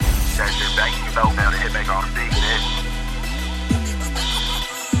back, you know, now to hit back on the beat, man.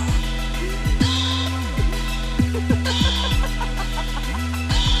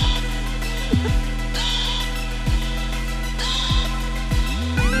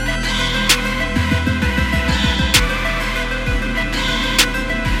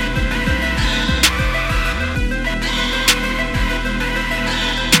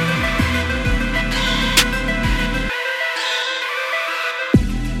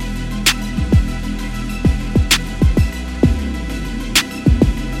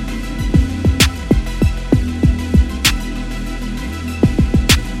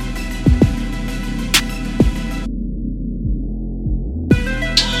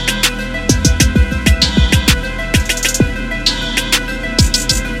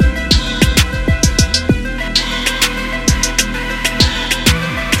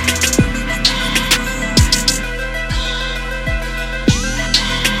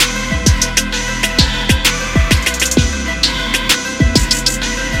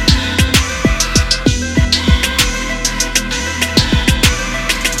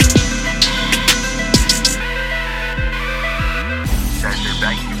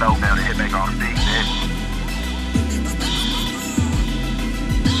 Back, you know, now to hit back on the beat, man.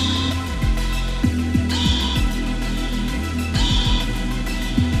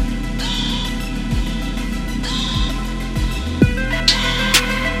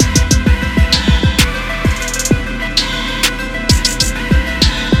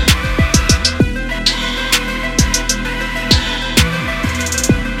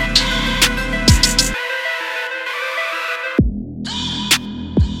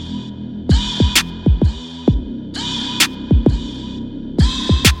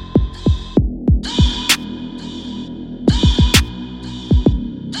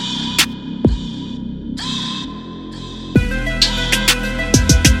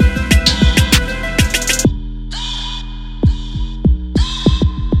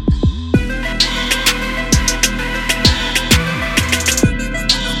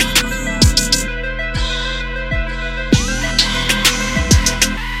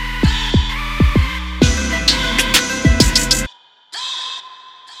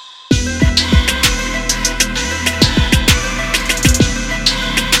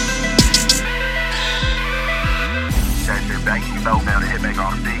 Back, you know, now to hit back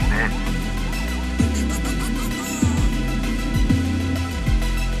on the beat, man.